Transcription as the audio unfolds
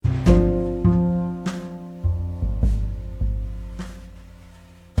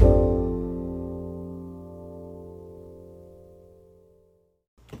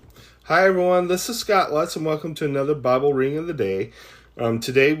Hi everyone, this is Scott Lutz and welcome to another Bible reading of the day.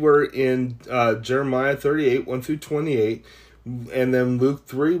 Today we're in Jeremiah 38, 1 through 28, and then Luke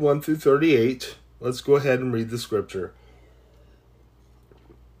 3, 1 through 38. Let's go ahead and read the scripture.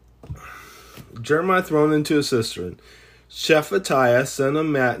 Jeremiah thrown into a cistern. Shephatiah, son of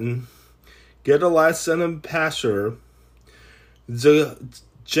Mattan, Gedaliah, son of Pashur,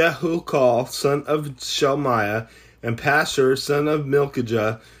 Jehukal, son of Shelmiah, and Pashur, son of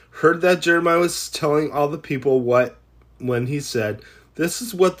Milkijah, heard that Jeremiah was telling all the people when he said, "This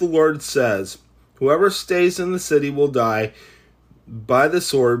is what the Lord says, whoever stays in the city will die by the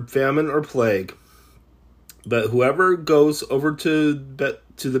sword, famine, or plague. But whoever goes over to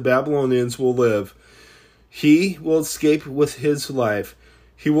the Babylonians will live. He will escape with his life.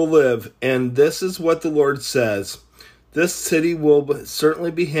 He will live, and this is what the Lord says. This city will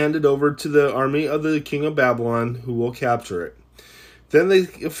certainly be handed over to the army of the king of Babylon, who will capture it." Then the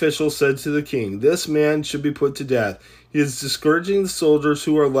official said to the king, "This man should be put to death. He is discouraging the soldiers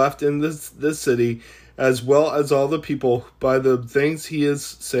who are left in this city, as well as all the people, by the things he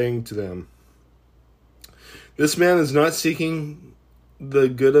is saying to them. This man is not seeking the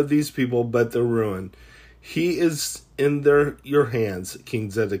good of these people, but their ruin. He is in your hands,"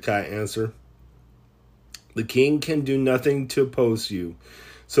 King Zedekiah answered. "The king can do nothing to oppose you."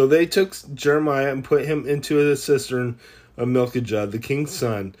 So they took Jeremiah and put him into a cistern of Milkijah, the king's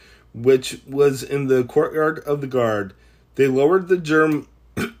son, which was in the courtyard of the guard. They lowered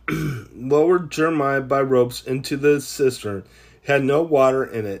Jeremiah by ropes into the cistern. It had no water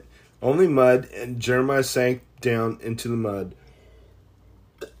in it, only mud, and Jeremiah sank down into the mud.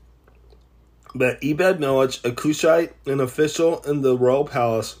 But Ebed-Melech, a Cushite, an official in the royal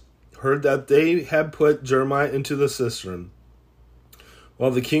palace, heard that they had put Jeremiah into the cistern.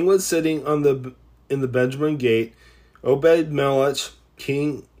 While the king was sitting in the Benjamin gate, Obed-Melech,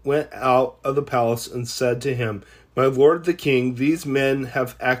 king, went out of the palace and said to him, "My lord the king, these men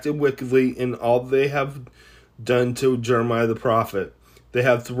have acted wickedly in all they have done to Jeremiah the prophet. They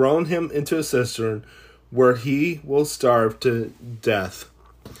have thrown him into a cistern where he will starve to death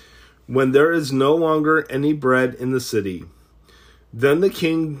when there is no longer any bread in the city." Then the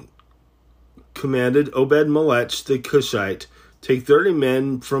king commanded Obed-Melech the Cushite, "Take 30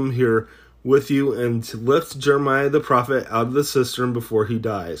 men from here with you and lift Jeremiah the prophet out of the cistern before he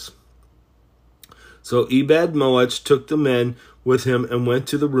dies." So Ebed-Melech took the men with him and went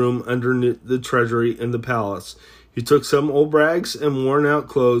to the room under the treasury in the palace. He took some old rags and worn-out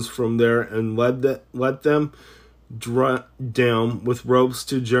clothes from there and let them down with ropes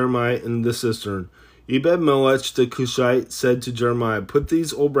to Jeremiah in the cistern. Ebed-Melech the Cushite said to Jeremiah, "Put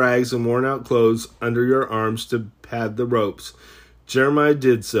these old rags and worn-out clothes under your arms to pad the ropes." Jeremiah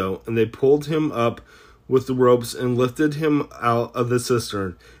did so, and they pulled him up with the ropes and lifted him out of the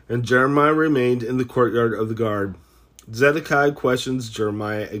cistern. And Jeremiah remained in the courtyard of the guard. Zedekiah questions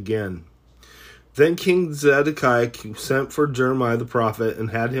Jeremiah again. Then King Zedekiah sent for Jeremiah the prophet and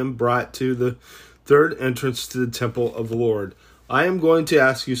had him brought to the third entrance to the temple of the Lord. "I am going to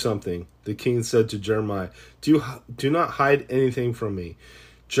ask you something," the king said to Jeremiah. Do not hide anything from me."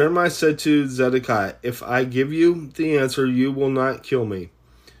 Jeremiah said to Zedekiah, "If I give you the answer, you will not kill me.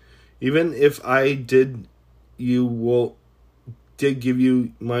 Even if I did give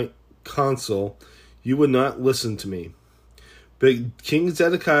you my counsel, you would not listen to me." But King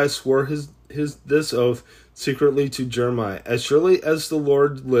Zedekiah swore this oath secretly to Jeremiah, "As surely as the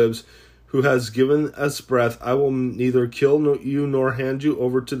Lord lives, who has given us breath, I will neither kill you nor hand you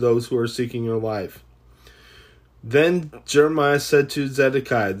over to those who are seeking your life." Then Jeremiah said to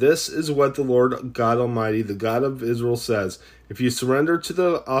Zedekiah, "This is what the Lord God Almighty, the God of Israel, says. If you surrender to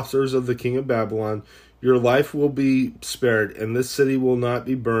the officers of the king of Babylon, your life will be spared, and this city will not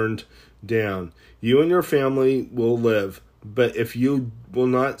be burned down. You and your family will live. But if you will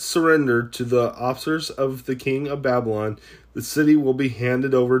not surrender to the officers of the king of Babylon, the city will be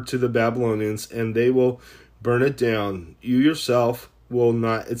handed over to the Babylonians, and they will burn it down. You yourself will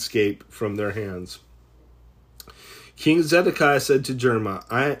not escape from their hands." King Zedekiah said to Jeremiah,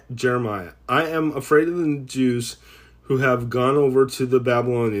 I am afraid of the Jews who have gone over to the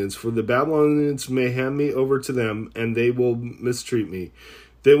Babylonians, for the Babylonians may hand me over to them, and they will mistreat me."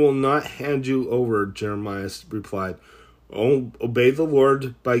 "They will not hand you over," Jeremiah replied. "Obey the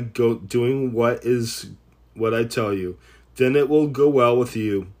Lord by doing what I tell you. Then it will go well with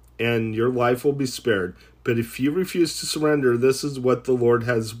you, and your life will be spared. But if you refuse to surrender, this is what the Lord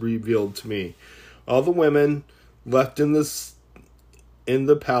has revealed to me. All the women left in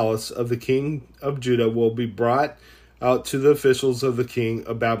the palace of the king of Judah will be brought out to the officials of the king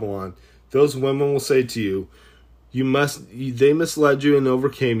of Babylon. Those women will say to you, They misled you and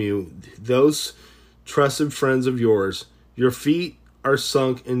overcame you, those trusted friends of yours. Your feet are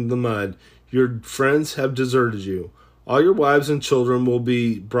sunk in the mud. Your friends have deserted you. All your wives and children will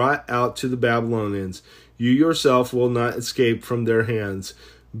be brought out to the Babylonians. You yourself will not escape from their hands,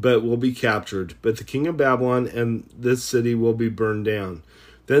 but will be captured. But the king of Babylon and this city will be burned down.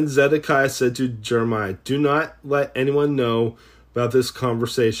 Then Zedekiah said to Jeremiah, do not let anyone know about this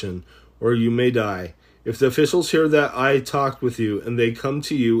conversation, or you may die. If the officials hear that I talked with you, and they come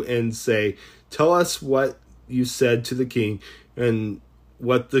to you and say, tell us what you said to the king, and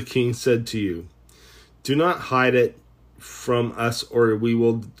what the king said to you, do not hide it from us, or we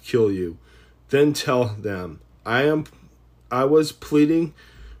will kill you. Then tell them, I was pleading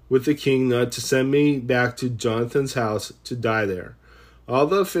with the king not to send me back to Jonathan's house to die there. All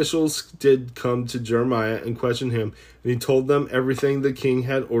the officials did come to Jeremiah and question him, and he told them everything the king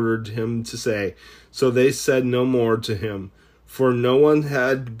had ordered him to say. So they said no more to him, for no one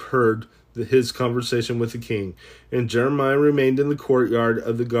had heard his conversation with the king. And Jeremiah remained in the courtyard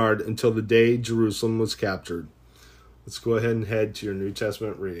of the guard until the day Jerusalem was captured. Let's go ahead and head to your New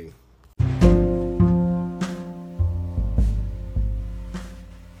Testament reading.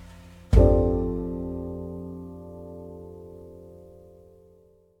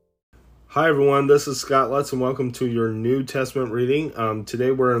 Hi everyone, this is Scott Lutz and welcome to your New Testament reading.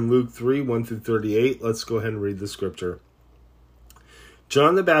 Today we're in Luke 3, 1 through 38. Let's go ahead and read the scripture.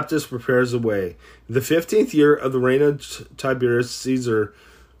 John the Baptist prepares the way. In the 15th year of the reign of Tiberius Caesar,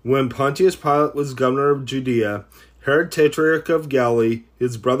 when Pontius Pilate was governor of Judea, Herod Tetrarch of Galilee,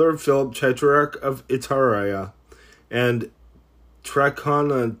 his brother Philip Tetrarch of Iturea, and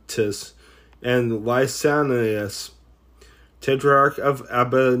Trachonitis, and Lysanias, Tetrarch of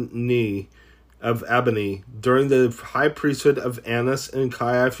Abani, during the high priesthood of Annas and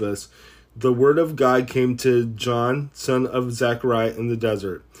Caiaphas, the word of God came to John, son of Zechariah, in the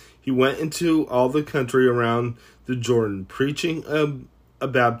desert. He went into all the country around the Jordan, preaching a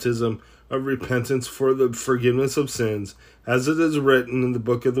baptism of repentance for the forgiveness of sins, as it is written in the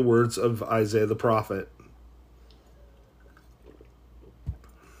book of the words of Isaiah the prophet.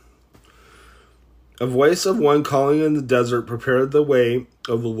 A voice of one calling in the desert, prepare the way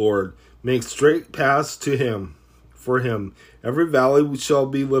of the Lord. Make straight paths to him. For him, every valley shall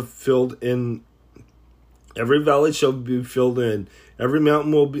be filled in. Every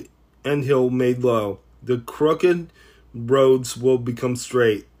mountain will be and hill made low. The crooked roads will become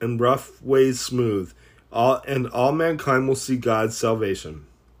straight, and rough ways smooth. All mankind will see God's salvation.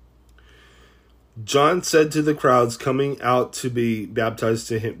 John said to the crowds coming out to be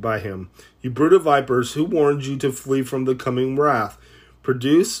baptized by him, you brood of vipers, who warned you to flee from the coming wrath?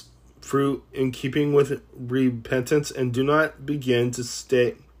 Produce fruit in keeping with repentance, and do not begin to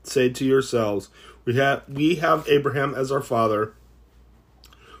say to yourselves, we have Abraham as our father.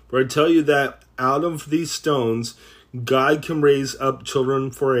 For I tell you that out of these stones God can raise up children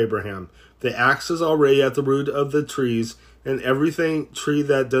for Abraham. The axe is already at the root of the trees, and everything tree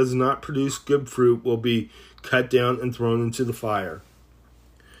that does not produce good fruit will be cut down and thrown into the fire.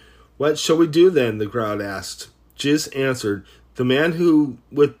 What shall we do then? The crowd asked. Jesus answered, the man who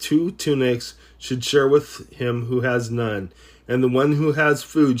with 2 tunics should share with him who has none, and the one who has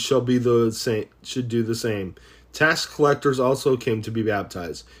food should do the same. Tax collectors also came to be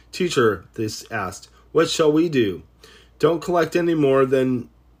baptized. Teacher, they asked, what shall we do? Don't collect any more than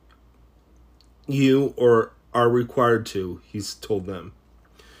you or are required to, he told them.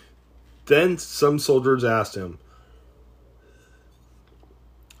 Then some soldiers asked him,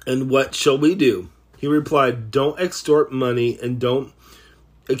 and what shall we do? He replied, don't extort money and don't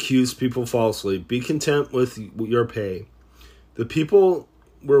accuse people falsely. Be content with your pay. The people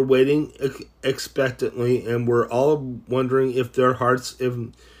were waiting expectantly and were all wondering in their hearts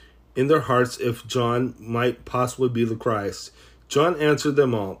if John might possibly be the Christ. John answered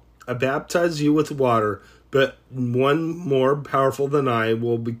them all, I baptize you with water, but one more powerful than I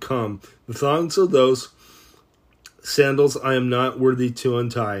will become. The thongs of those sandals I am not worthy to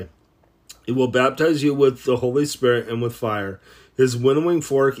untie. He will baptize you with the Holy Spirit and with fire. His winnowing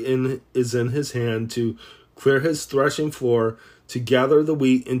fork is in his hand to clear his threshing floor, to gather the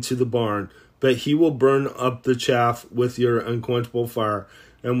wheat into the barn. But he will burn up the chaff with your unquenchable fire.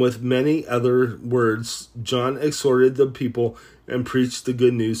 And with many other words, John exhorted the people and preached the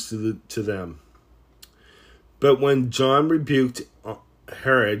good news to them. But when John rebuked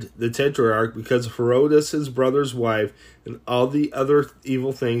Herod the Tetrarch because of Herodias his brother's wife and all the other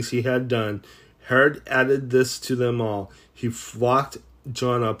evil things he had done, Herod added this to them all. He locked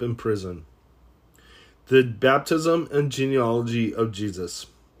John up in prison. The baptism and genealogy of Jesus.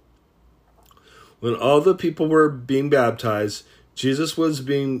 When all the people were being baptized, Jesus was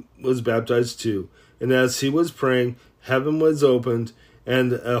baptized too. And as he was praying, heaven was opened,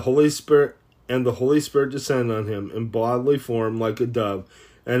 and the Holy Spirit descended on him in bodily form like a dove.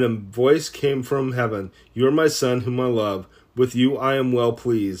 And a voice came from heaven, "You are my Son, whom I love. With you I am well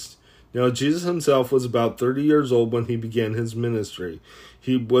pleased." Now Jesus himself was about 30 years old when he began his ministry.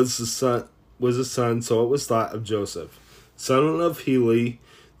 He was a son, so it was thought, of Joseph, son of Heli,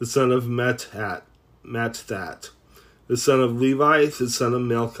 the son of Matthat, the son of Levi, the son of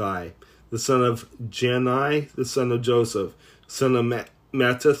Melchi, the son of Jani, the son of Joseph, son of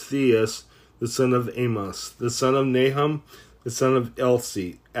Mattathias, the son of Amos, the son of Nahum, the son of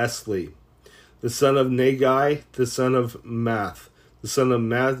Esli, the son of Nagai, the son of Math, the son of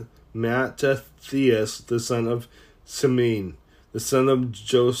Mattathias, the son of Simeon, the son of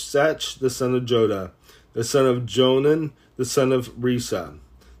Josech, the son of Joda, the son of Jonan, the son of Risa,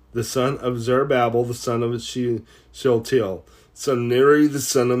 the son of Zerubbabel, the son of Shealtiel, son of Neri, the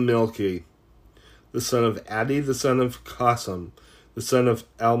son of Melchi, the son of Addi, the son of Cosam, the son of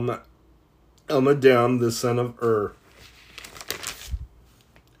Elmadam, the son of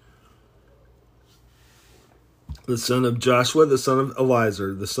the son of Joshua, the son of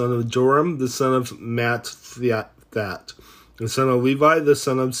Eliezer, the son of Joram, the son of Matthat, the son of Levi, the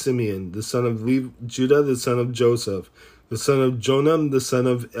son of Simeon, the son of Judah, the son of Joseph, the son of Jonam, the son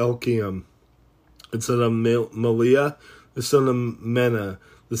of Elkiam, the son of Maliah, the son of Menah,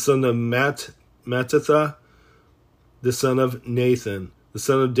 the son of Mattatha, the son of Nathan, the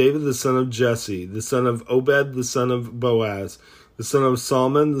son of David, the son of Jesse, the son of Obed, the son of Boaz, the son of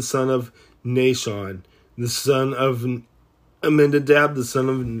Salmon, the son of Nashon, the son of Amminadab, the son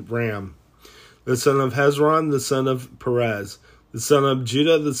of Ram, the son of Hezron, the son of Perez, the son of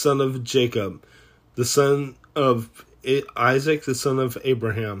Judah, the son of Jacob, the son of Isaac, the son of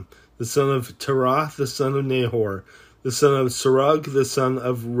Abraham, the son of Terah, the son of Nahor, the son of Serug, the son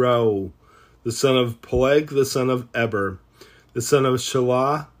of Reu, the son of Peleg, the son of Eber, the son of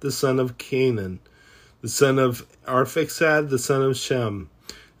Shelah, the son of Canaan, the son of Arphaxad, the son of Shem,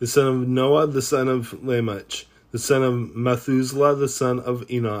 the son of Noah, the son of Lamech, the son of Methuselah, the son of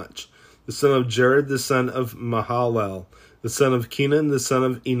Enoch, the son of Jared, the son of Mahalalel, the son of Kenan, the son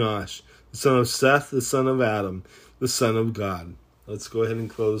of Enosh, the son of Seth, the son of Adam, the son of God. Let's go ahead and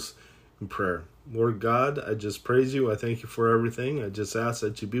close in prayer. Lord God, I just praise you. I thank you for everything. I just ask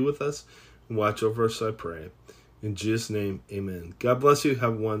that you be with us and watch over us, I pray. In Jesus' name, amen. God bless you.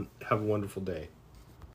 Have a wonderful day.